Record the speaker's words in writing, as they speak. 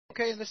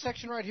Okay, in this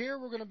section right here,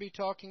 we're going to be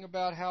talking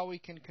about how we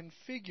can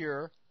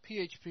configure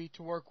PHP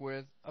to work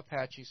with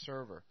Apache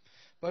Server.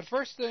 But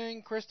first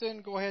thing,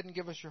 Kristen, go ahead and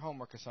give us your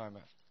homework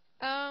assignment.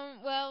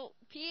 Well,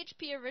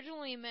 PHP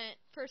originally meant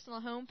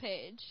personal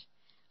homepage,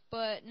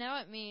 but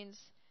now it means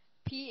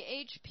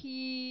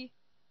PHP.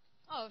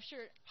 Oh,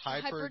 sure.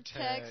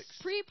 Hypertext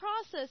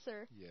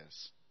preprocessor.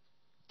 Yes.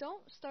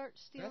 Don't start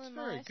stealing That's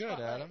my very good,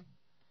 spotlight. Adam.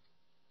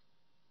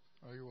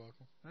 Oh, you're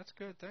welcome. That's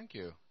good, thank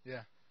you.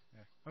 Yeah.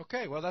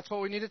 Okay, well, that's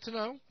what we needed to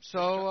know.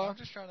 So, I'm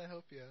just trying to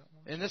help you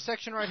out. in this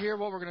section right here,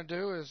 what we're going to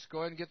do is go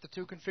ahead and get the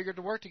two configured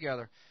to work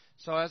together.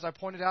 So, as I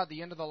pointed out at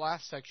the end of the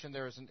last section,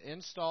 there is an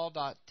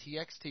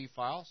install.txt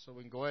file. So,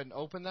 we can go ahead and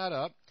open that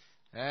up.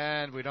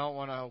 And we don't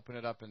want to open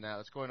it up in that.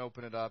 Let's go ahead and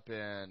open it up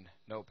in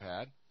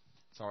Notepad.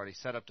 It's already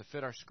set up to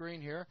fit our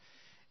screen here.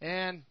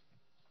 And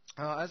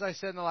as I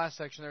said in the last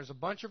section, there's a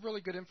bunch of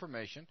really good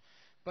information.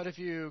 But if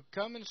you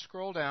come and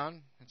scroll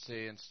down, let's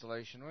see,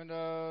 installation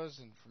windows,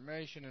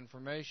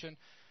 information,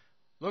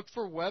 look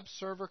for web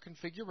server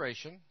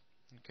configuration,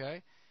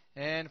 okay?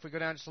 And if we go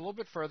down just a little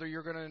bit further,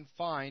 you're going to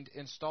find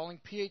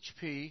installing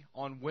PHP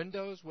on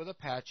Windows with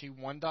Apache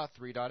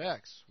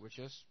 1.3.x, which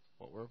is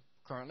what we're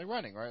currently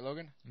running, right,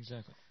 Logan?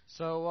 Exactly.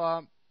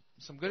 So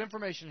some good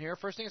information here.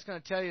 First thing it's going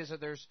to tell you is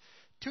that there's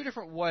two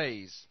different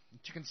ways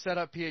that you can set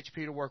up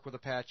PHP to work with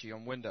Apache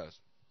on Windows.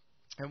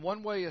 And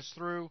one way is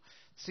through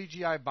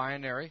CGI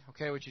binary,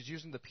 okay, which is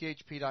using the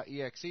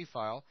php.exe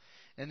file,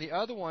 and the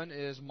other one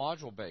is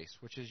module-based,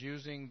 which is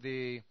using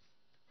the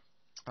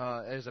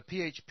as a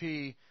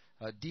PHP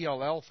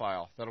DLL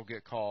file that'll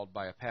get called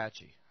by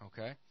Apache,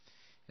 okay.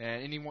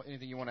 And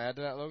anything you want to add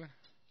to that, Logan?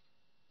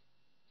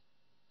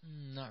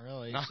 Not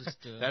really. It's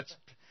just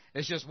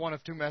it's just one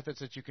of two methods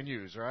that you can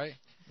use, right?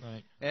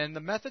 Right. And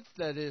the method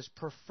that is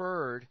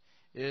preferred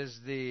is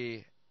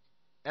the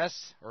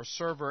or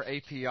server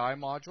API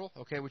module,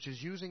 okay, which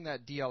is using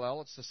that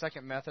DLL. It's the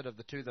second method of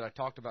the two that I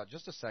talked about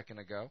just a second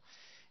ago.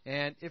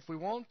 And if we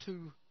want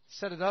to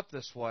set it up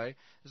this way,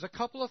 there's a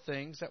couple of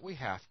things that we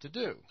have to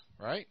do,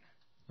 right?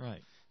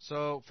 Right.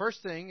 So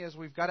first thing is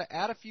we've got to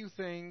add a few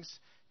things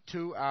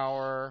to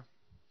our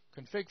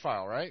config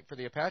file, right, for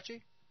the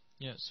Apache?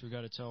 Yes, we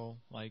got to tell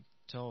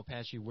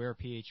Apache where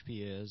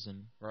PHP is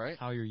and right.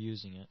 how you're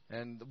using it.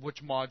 And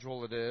which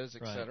module it is,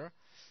 etc. Right.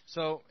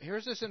 So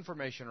here's this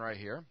information right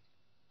here.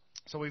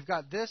 So we've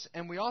got this,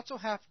 and we also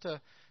have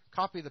to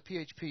copy the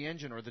PHP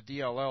engine or the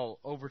DLL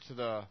over to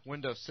the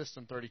Windows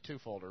System 32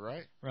 folder,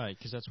 right? Right,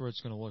 because that's where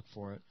it's going to look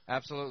for it.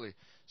 Absolutely.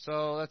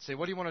 So let's see.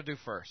 What do you want to do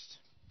first?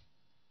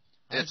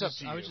 It's up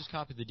to you. I would just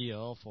copy the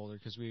DLL folder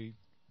because we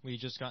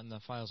just gotten the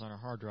files on our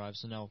hard drive,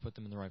 so now we'll put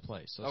them in the right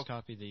place. So let's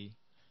copy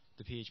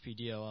the PHP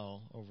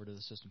DLL over to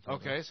the system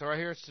folder. Okay, so right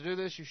here, to do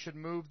this, you should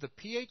move the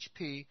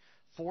PHP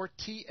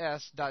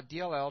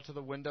 4ts.dll to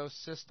the Windows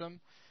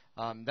System.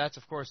 That's,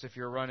 of course, if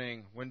you're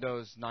running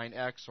Windows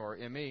 9X or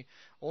ME,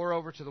 or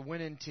over to the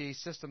WinNT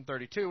System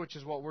 32, which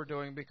is what we're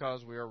doing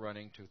because we are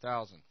running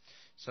 2000.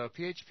 So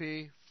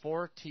PHP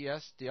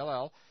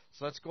 4ts.dll.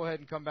 So let's go ahead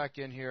and come back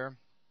in here,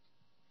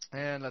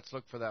 and let's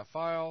look for that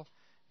file.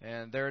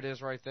 And there it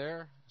is right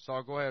there. So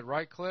I'll go ahead,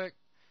 right-click.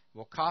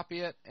 We'll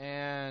copy it,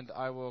 and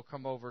I will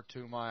come over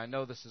to I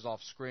know this is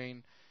off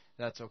screen.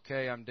 That's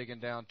okay. I'm digging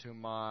down to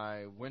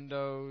my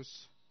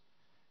Windows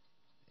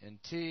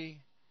NT.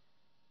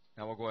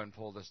 Now we'll go ahead and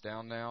pull this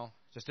down now.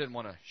 Just didn't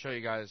want to show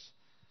you guys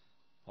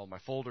all my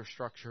folder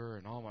structure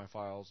and all my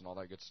files and all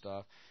that good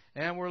stuff.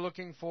 And we're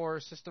looking for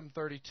System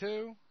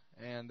 32,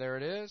 and there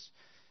it is.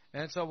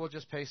 And so we'll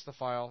just paste the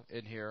file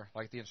in here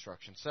like the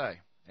instructions say.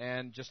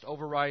 And just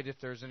overwrite if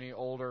there's any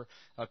older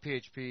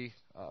PHP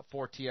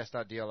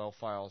 4ts.dll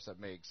files that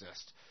may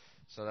exist.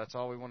 So that's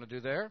all we want to do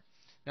there.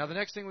 Now the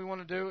next thing we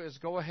want to do is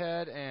go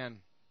ahead and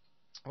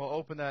we'll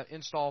open that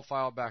install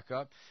file back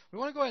up. We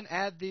want to go ahead and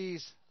add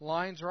these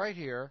lines right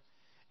here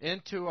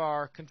into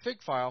our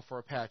config file for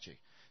Apache.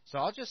 So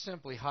I'll just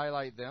simply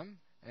highlight them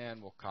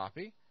and we'll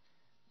copy.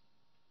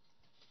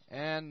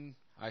 And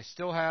I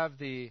still have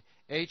the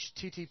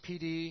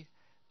httpd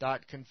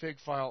 .config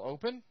file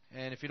open,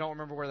 and if you don't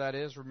remember where that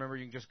is, remember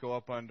you can just go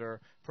up under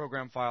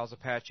Program Files,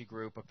 Apache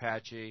Group,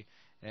 Apache,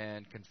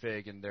 and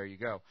Config, and there you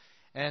go.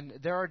 And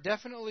there are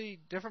definitely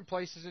different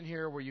places in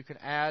here where you can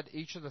add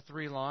each of the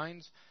three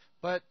lines,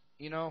 but,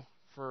 you know,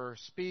 for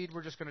speed,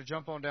 we're just going to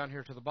jump on down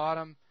here to the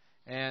bottom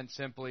and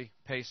simply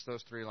paste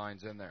those three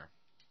lines in there.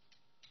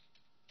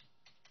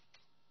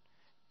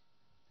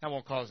 That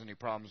won't cause any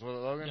problems, will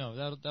it, Logan?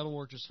 No, that'll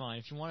work just fine.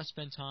 If you want to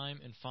spend time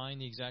and find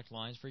the exact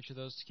lines for each of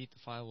those to keep the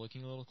file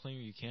looking a little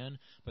cleaner, you can,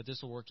 but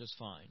this will work just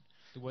fine.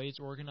 The way it's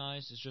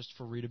organized is just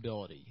for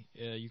readability.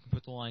 You can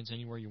put the lines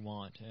anywhere you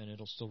want, and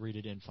it'll still read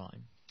it in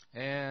fine.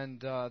 And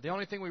the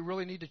only thing we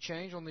really need to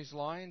change on these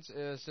lines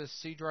is this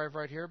C drive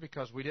right here,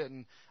 because we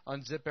didn't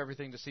unzip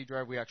everything to C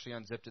drive. We actually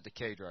unzipped it to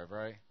K drive,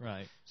 right?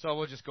 Right. So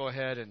we'll just go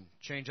ahead and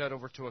change that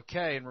over to a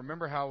K. And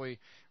remember how we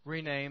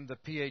renamed the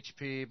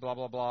PHP blah,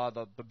 blah, blah,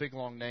 the big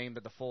long name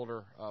that the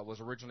folder was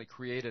originally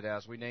created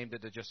as. We named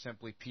it to just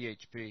simply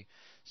PHP.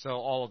 So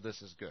all of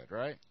this is good,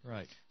 right?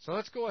 Right. So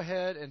let's go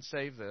ahead and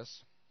save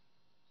this.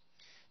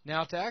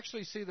 Now, to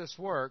actually see this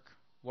work,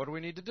 what do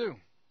we need to do?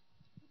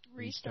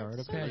 Restart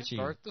the Apache. server.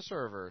 Restart the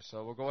server.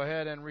 So we'll go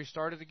ahead and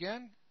restart it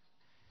again.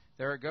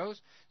 There it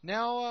goes.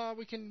 Now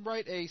we can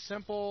write a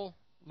simple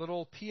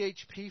little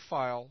PHP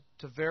file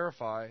to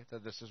verify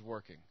that this is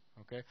working.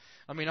 Okay.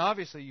 I mean,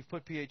 obviously, you've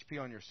put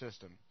PHP on your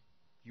system.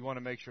 You want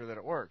to make sure that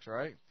it works,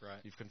 right? Right.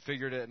 You've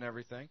configured it and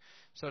everything.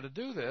 So to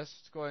do this,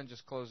 let's go ahead and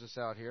just close this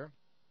out here.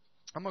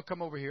 I'm going to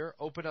come over here,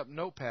 open up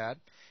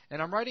Notepad,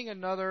 and I'm writing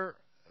another,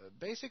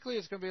 basically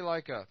it's going to be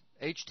like a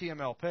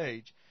HTML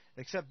page,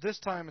 except this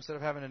time instead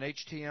of having an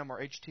HTML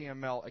or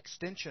HTML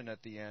extension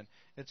at the end,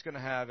 it's going to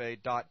have a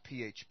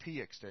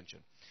 .php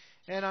extension.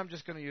 And I'm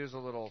just going to use a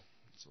little,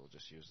 so we'll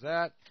just use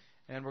that,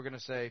 and we're going to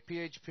say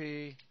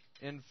PHP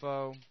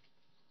info,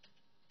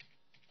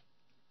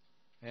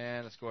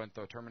 and let's go ahead and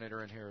throw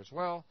Terminator in here as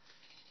well.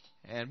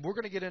 And we're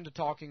going to get into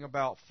talking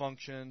about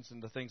functions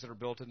and the things that are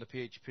built into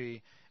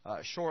PHP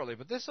shortly.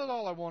 But this is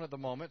all I want at the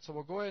moment. So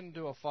we'll go ahead and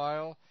do a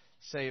file,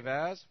 save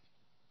as.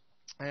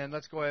 And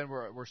let's go ahead.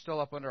 We're still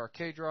up under our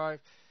K drive.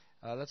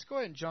 Let's go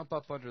ahead and jump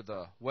up under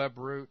the web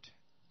root.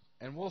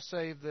 And we'll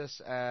save this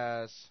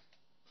as,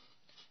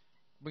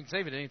 we can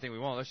save it anything we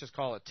want. Let's just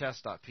call it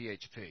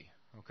test.php.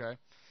 Okay.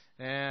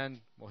 And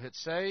we'll hit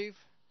save.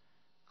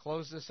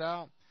 Close this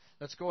out.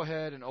 Let's go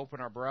ahead and open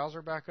our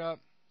browser back up.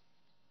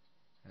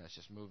 And let's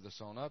just move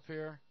this on up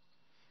here.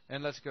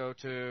 And let's go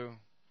to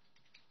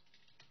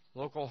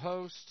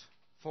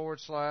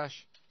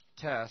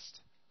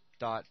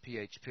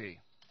localhost/test.php.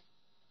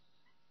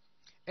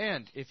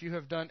 And if you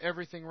have done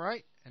everything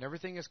right and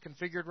everything is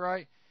configured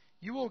right,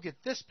 you will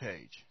get this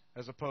page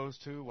as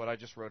opposed to what I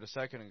just wrote a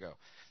second ago.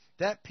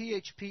 That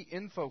PHP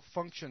info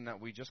function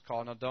that we just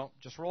called, now don't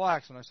just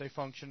relax when I say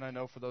function. I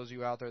know for those of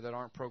you out there that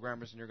aren't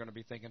programmers and you're going to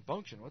be thinking,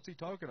 function, what's he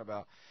talking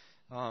about?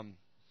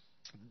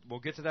 We'll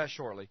get to that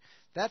shortly.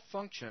 That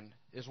function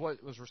is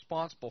what was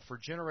responsible for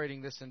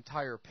generating this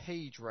entire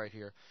page right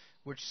here,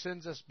 which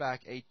sends us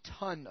back a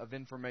ton of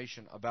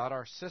information about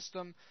our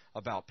system,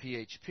 about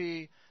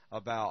PHP,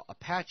 about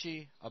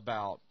Apache,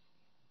 about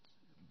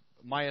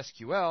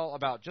MySQL,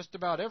 about just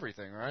about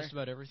everything, right? Just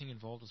about everything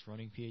involved with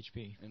running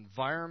PHP.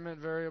 Environment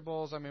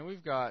variables. I mean,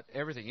 we've got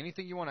everything.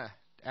 Anything you want to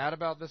add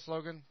about this,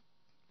 Logan?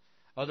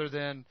 Other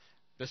than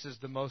this is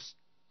the most,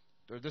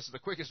 or this is the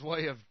quickest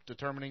way of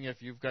determining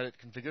if you've got it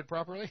configured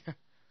properly?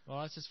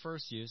 Well, that's its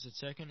first use. Its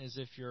second is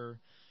if you're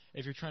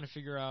trying to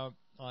figure out,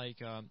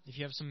 like, if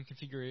you have some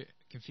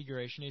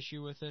configuration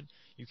issue with it,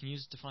 you can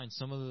use it to find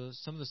some of the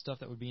stuff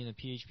that would be in the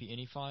PHP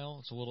ini file.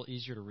 It's a little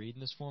easier to read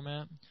in this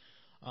format.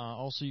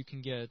 Also, you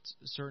can get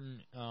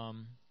certain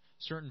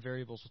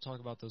variables. We'll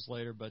talk about those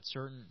later, but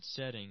certain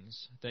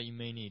settings that you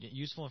may need.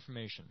 Useful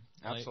information.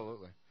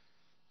 Absolutely.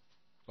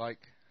 Like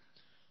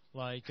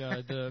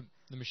the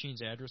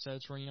machine's address that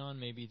it's running on,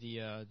 maybe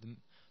the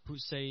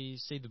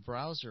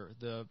browser,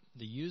 the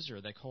user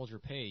that called your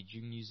page.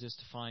 You can use this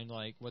to find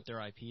like what their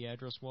IP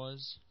address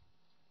was.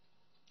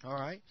 All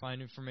right.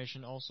 Find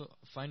information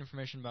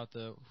about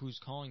who's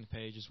calling the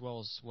page as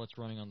well as what's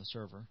running on the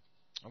server.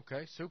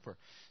 Okay, super.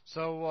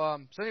 So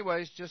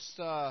anyways,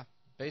 just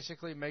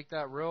basically make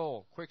that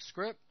real quick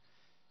script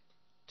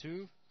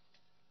to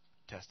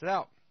test it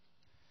out.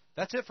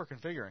 That's it for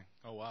configuring.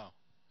 Oh, wow.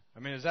 I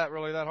mean, is that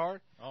really that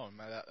hard? Oh,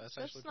 man, that's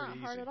actually not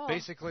pretty hard easy. at all.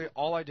 Basically,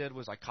 all I did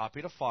was I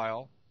copied a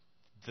file,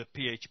 the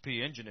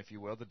PHP engine, if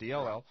you will, the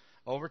DLL,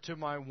 over to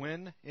my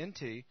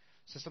WinNT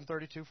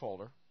System32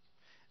 folder.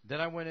 Then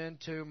I went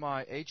into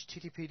my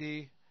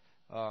httpd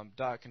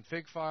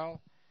 .config file,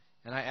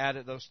 and I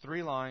added those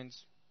 3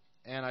 lines,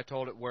 and I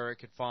told it where it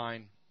could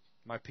find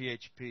my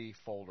PHP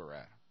folder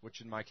at,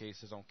 which in my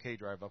case is on K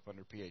drive up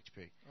under PHP.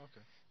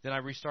 Okay. Then I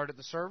restarted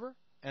the server,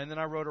 and then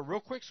I wrote a real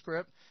quick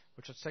script,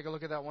 which let's take a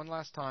look at that one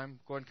last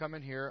time. Go ahead and come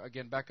in here,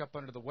 again, back up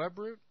under the web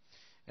root.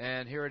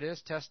 And here it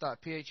is,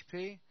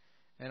 test.php.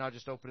 And I'll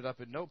just open it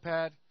up in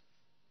Notepad.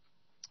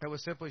 It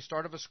was simply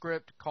start of a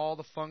script, call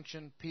the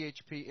function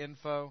PHP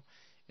info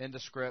in the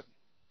script.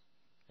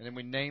 And then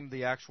we named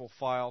the actual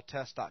file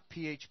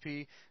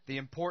test.php. The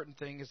important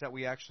thing is that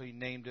we actually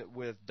named it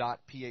with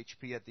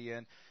 .php at the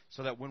end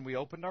so that when we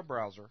opened our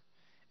browser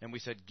and we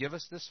said, give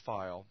us this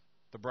file,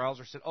 the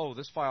browser said, oh,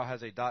 this file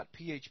has a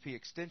 .php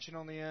extension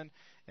on the end,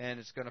 and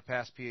it's going to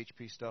pass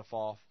PHP stuff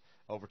off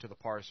over to the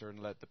parser and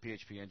let the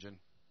PHP engine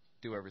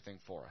do everything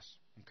for us,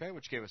 okay,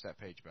 which gave us that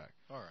page back.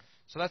 All right.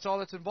 So that's all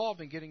that's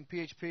involved in getting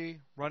PHP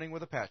running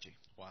with Apache.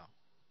 Wow.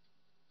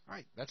 All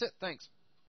right, that's it. Thanks.